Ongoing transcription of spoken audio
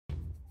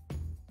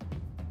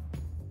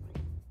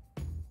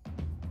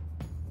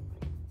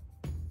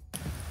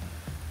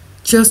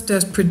Just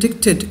as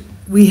predicted,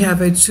 we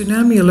have a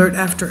tsunami alert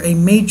after a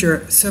major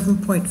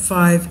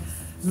 7.5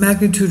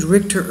 magnitude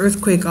Richter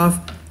earthquake off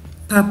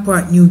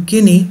Papua New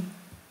Guinea.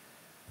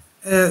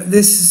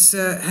 This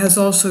has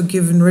also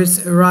given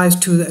rise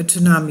to a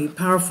tsunami.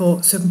 Powerful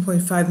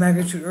 7.5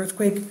 magnitude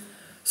earthquake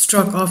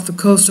struck off the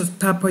coast of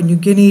Papua New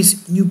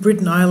Guinea's New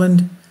Britain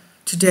Island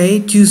today,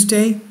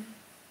 Tuesday,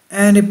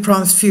 and it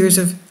prompts fears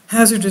of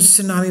hazardous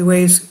tsunami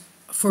waves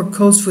for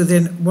coasts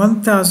within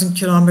 1,000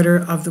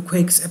 kilometers of the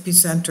quake's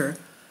epicenter.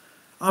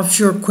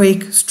 Offshore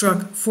quake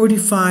struck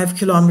 45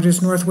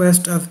 kilometers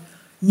northwest of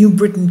New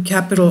Britain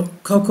capital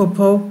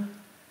Kokopo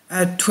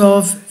at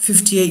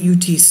 12:58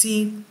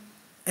 UTC,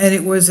 and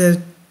it was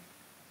a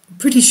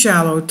pretty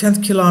shallow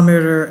 10th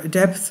kilometer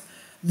depth.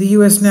 The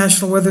U.S.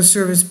 National Weather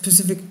Service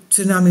Pacific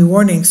Tsunami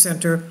Warning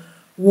Center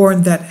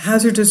warned that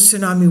hazardous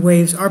tsunami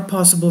waves are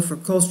possible for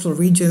coastal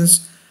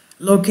regions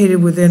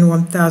located within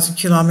 1,000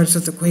 kilometers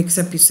of the quake's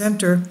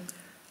epicenter,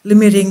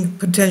 limiting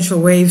potential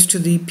waves to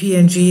the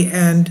PNG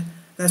and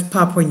that's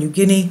Papua New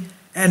Guinea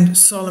and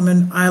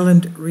Solomon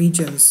Island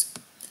regions.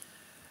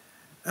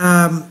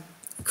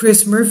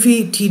 Chris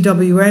Murphy,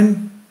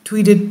 TWN,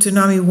 tweeted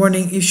tsunami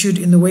warning issued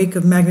in the wake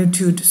of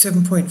magnitude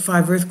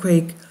 7.5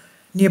 earthquake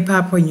near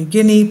Papua New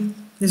Guinea.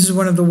 This is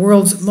one of the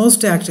world's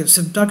most active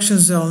subduction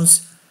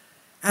zones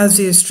as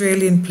the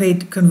Australian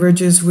plate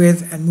converges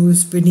with and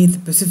moves beneath the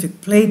Pacific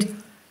plate.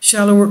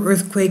 Shallower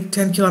earthquake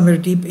 10 kilometer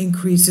deep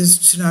increases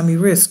tsunami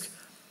risk.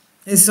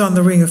 It's on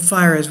the Ring of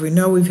Fire, as we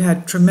know. We've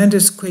had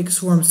tremendous quake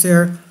swarms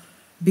there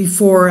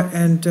before,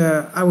 and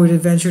I would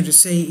venture to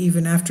say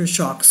even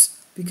aftershocks,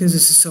 because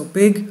this is so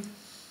big.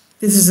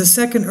 This is the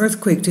second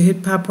earthquake to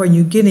hit Papua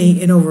New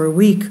Guinea in over a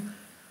week.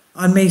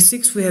 On May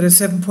 6th, we had a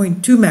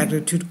 7.2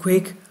 magnitude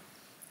quake,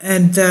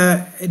 and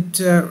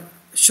the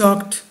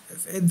shock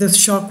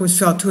was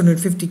felt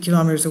 250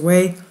 kilometers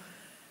away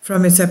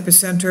from its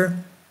epicenter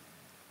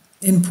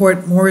in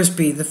Port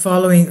Moresby. The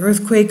following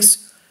earthquakes.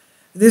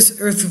 This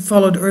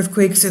followed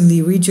earthquakes in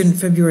the region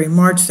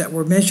February-March that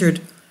were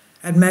measured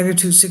at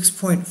magnitude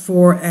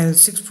 6.4 and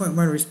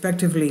 6.1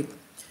 respectively.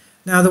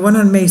 Now, the one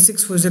on May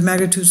 6 was a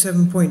magnitude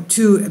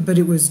 7.2, but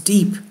it was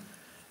deep.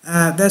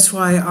 That's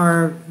why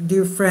our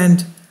dear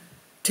friend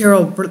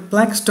Terrell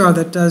Blackstar,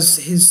 that does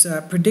his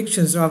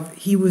predictions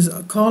he was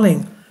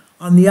calling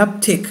on the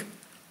uptick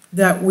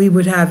that we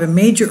would have a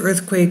major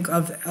earthquake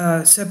of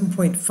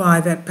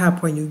 7.5 at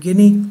Papua New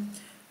Guinea.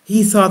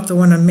 He thought the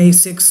one on May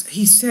 6th,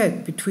 he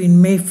said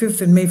between May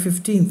 5th and May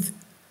 15th.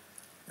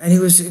 And he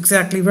was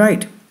exactly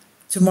right.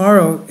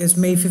 Tomorrow is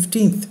May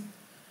 15th.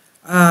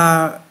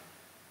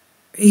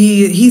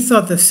 He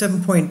thought the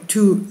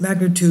 7.2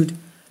 magnitude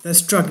that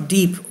struck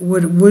deep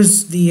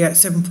was the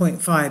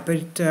 7.5,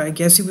 but I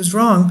guess he was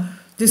wrong.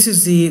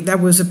 That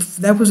was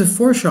a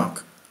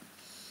foreshock.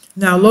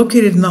 Now,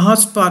 located in the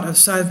hotspot of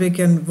seismic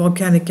and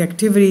volcanic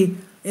activity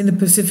in the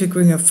Pacific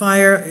Ring of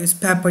Fire, is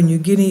Papua New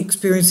Guinea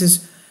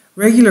experiences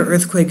regular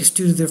earthquakes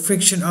due to the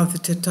friction of the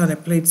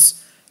tectonic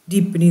plates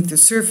deep beneath the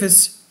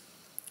surface.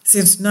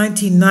 Since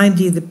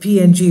 1990, the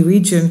PNG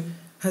region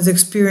has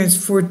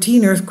experienced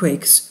 14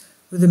 earthquakes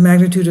with a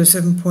magnitude of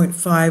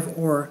 7.5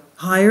 or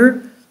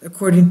higher,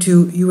 according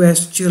to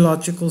U.S.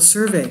 Geological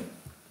Survey.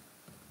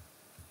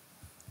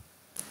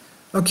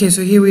 Okay,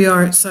 so here we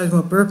are at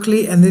Seismo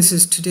Berkeley, and this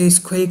is today's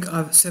quake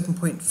of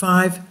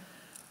 7.5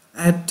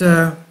 at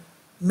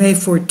May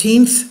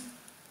 14th.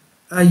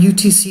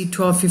 UTC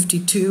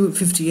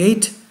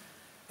 12:58,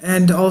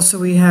 and also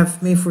we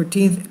have May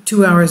 14th,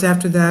 2 hours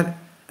after that,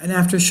 an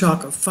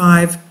aftershock of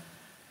 5.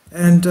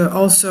 And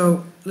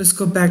also, let's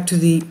go back to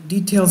the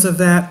details of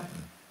that.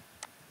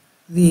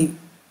 The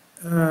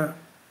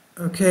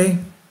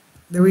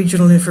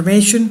regional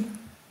information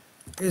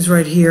is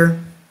right here.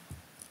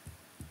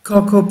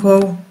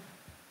 Kokopo,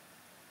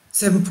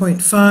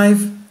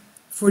 7.5,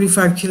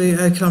 45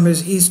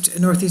 kilometers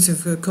northeast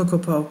of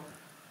Kokopo.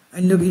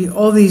 And look,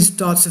 all these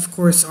dots, of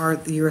course, are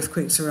the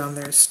earthquakes around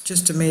there. It's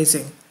just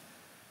amazing.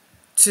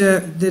 To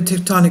the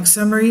tectonic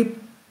summary,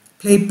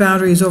 plate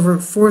boundary is over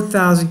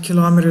 4,000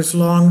 kilometers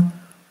long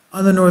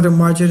on the northern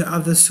margin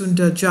of the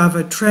Sunda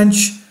Java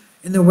Trench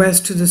in the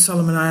west to the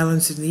Solomon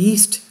Islands in the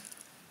east.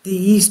 The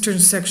eastern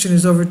section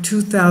is over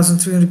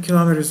 2,300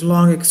 kilometers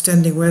long,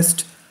 extending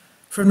west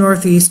from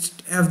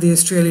northeast of the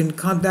Australian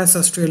continent. That's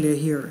Australia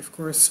here, of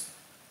course.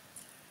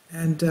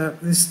 And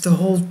this is the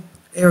whole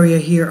area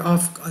here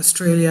off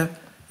Australia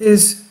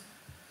is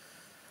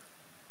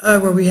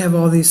where we have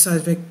all these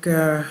seismic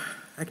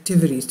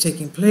activities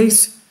taking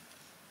place.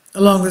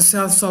 Along the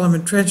South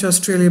Solomon Trench,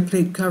 Australia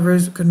plate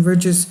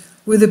converges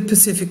with the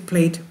Pacific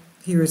plate.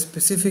 Here is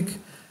Pacific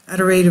at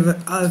a rate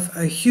of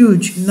a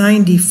huge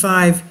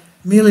 95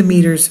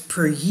 millimeters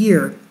per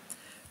year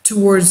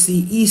towards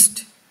the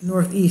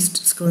east-northeast.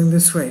 It's going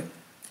this way.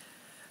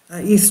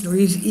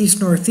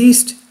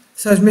 East-northeast.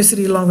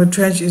 Seismicity along the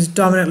trench is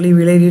dominantly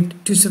related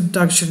to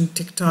subduction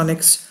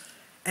tectonics,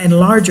 and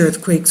large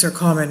earthquakes are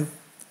common.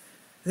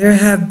 There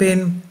have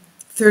been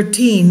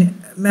 13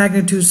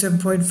 magnitude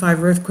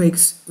 7.5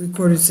 earthquakes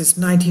recorded since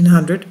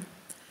 1900.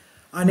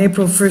 On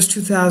April 1st,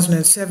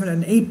 2007,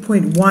 an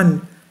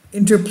 8.1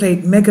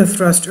 interplate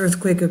megathrust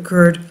earthquake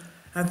occurred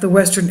at the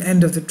western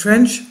end of the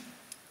trench,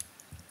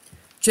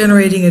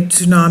 generating a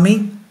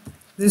tsunami.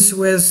 This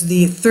was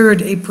the third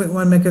 8.1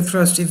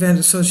 megathrust event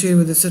associated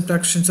with the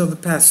subductions of the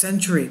past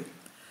century.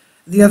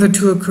 The other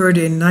two occurred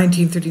in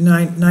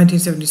 1939,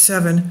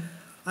 1977.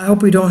 I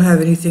hope we don't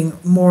have anything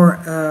more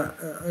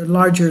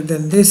larger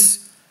than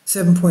this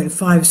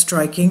 7.5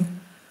 striking.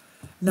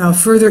 Now,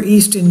 further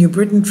east in New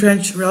Britain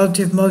Trench,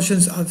 relative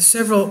motions of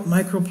several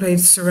microplates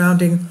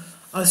surrounding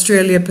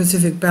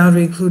Australia-Pacific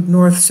boundary include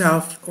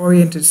north-south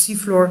oriented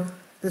seafloor,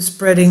 the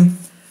spreading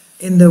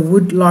in the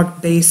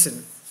Woodlock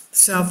Basin,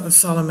 south of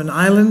Solomon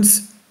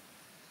Islands.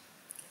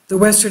 The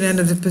western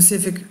end of the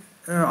Pacific,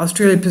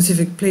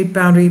 Australia-Pacific plate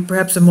boundary,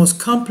 perhaps the most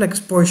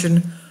complex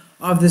portion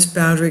of this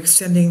boundary,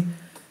 extending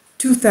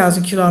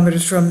 2,000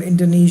 kilometers from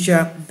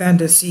Indonesia,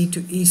 Banda Sea,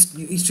 to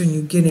eastern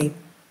New Guinea.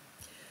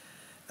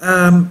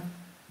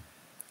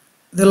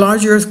 The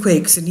large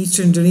earthquakes in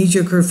eastern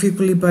Indonesia occur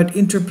frequently, but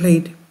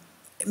interplate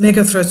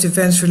megathrust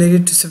events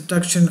related to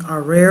subduction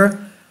are rare.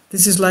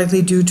 This is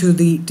likely due to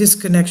the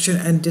disconnection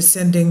and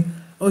descending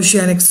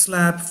oceanic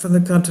slab from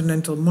the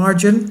continental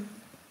margin.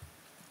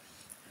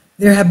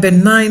 There have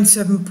been 9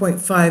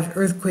 7.5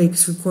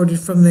 earthquakes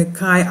recorded from the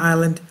Kai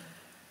Island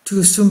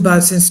to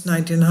Sumba since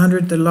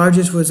 1900. The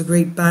largest was the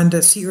Great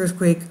Banda Sea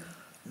earthquake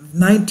of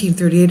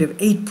 1938 of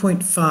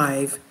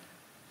 8.5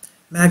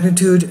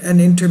 magnitude, an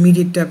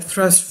intermediate depth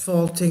thrust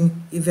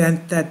faulting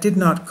event that did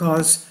not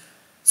cause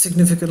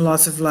significant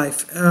loss of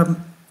life.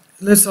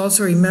 Let's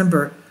also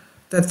remember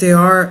that they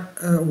are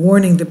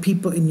warning the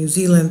people in New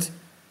Zealand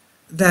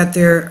that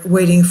they're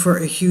waiting for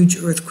a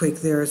huge earthquake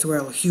there as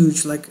well.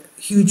 Huge, like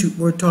huge,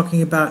 we're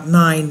talking about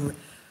 9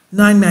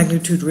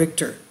 magnitude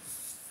Richter.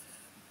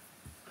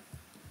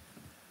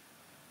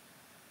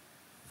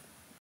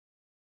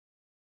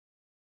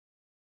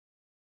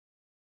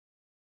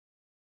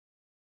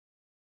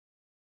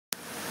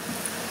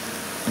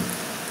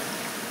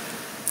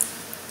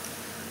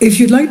 If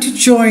you'd like to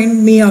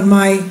join me on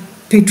my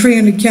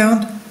Patreon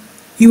account,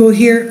 you will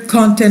hear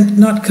content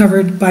not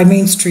covered by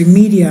mainstream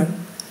media.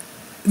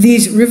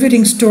 These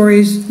riveting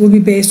stories will be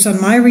based on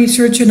my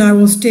research, and I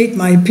will state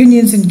my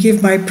opinions and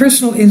give my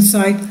personal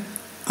insight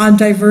on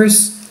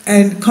diverse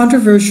and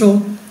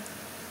controversial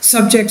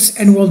subjects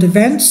and world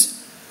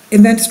events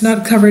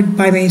not covered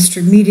by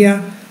mainstream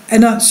media,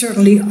 and not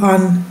supported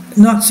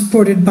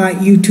by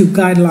YouTube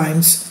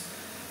guidelines.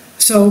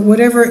 So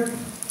whatever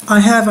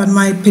I have on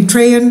my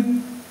Patreon,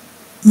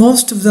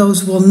 most of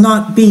those will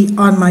not be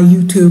on my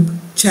YouTube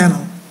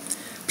channel.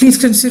 Please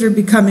consider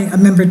becoming a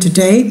member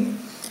today.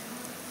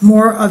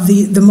 More of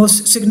the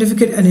most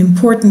significant and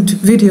important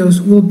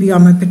videos will be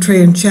on my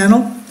Patreon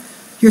channel.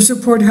 Your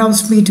support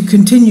helps me to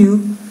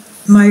continue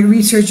my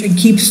research and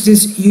keeps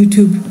this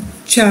YouTube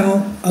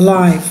channel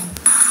alive.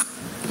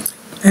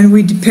 And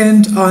we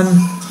depend on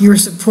your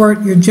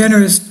support, your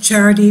generous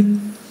charity,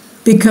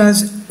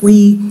 because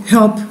we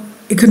help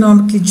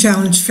economically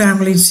challenged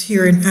families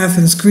here in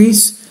Athens,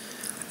 Greece,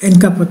 in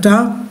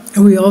Kapota,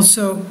 and we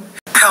also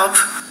help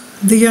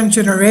the young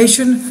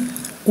generation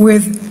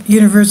with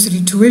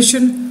university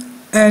tuition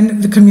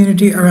and the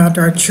community around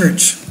our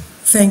church.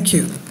 Thank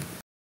you.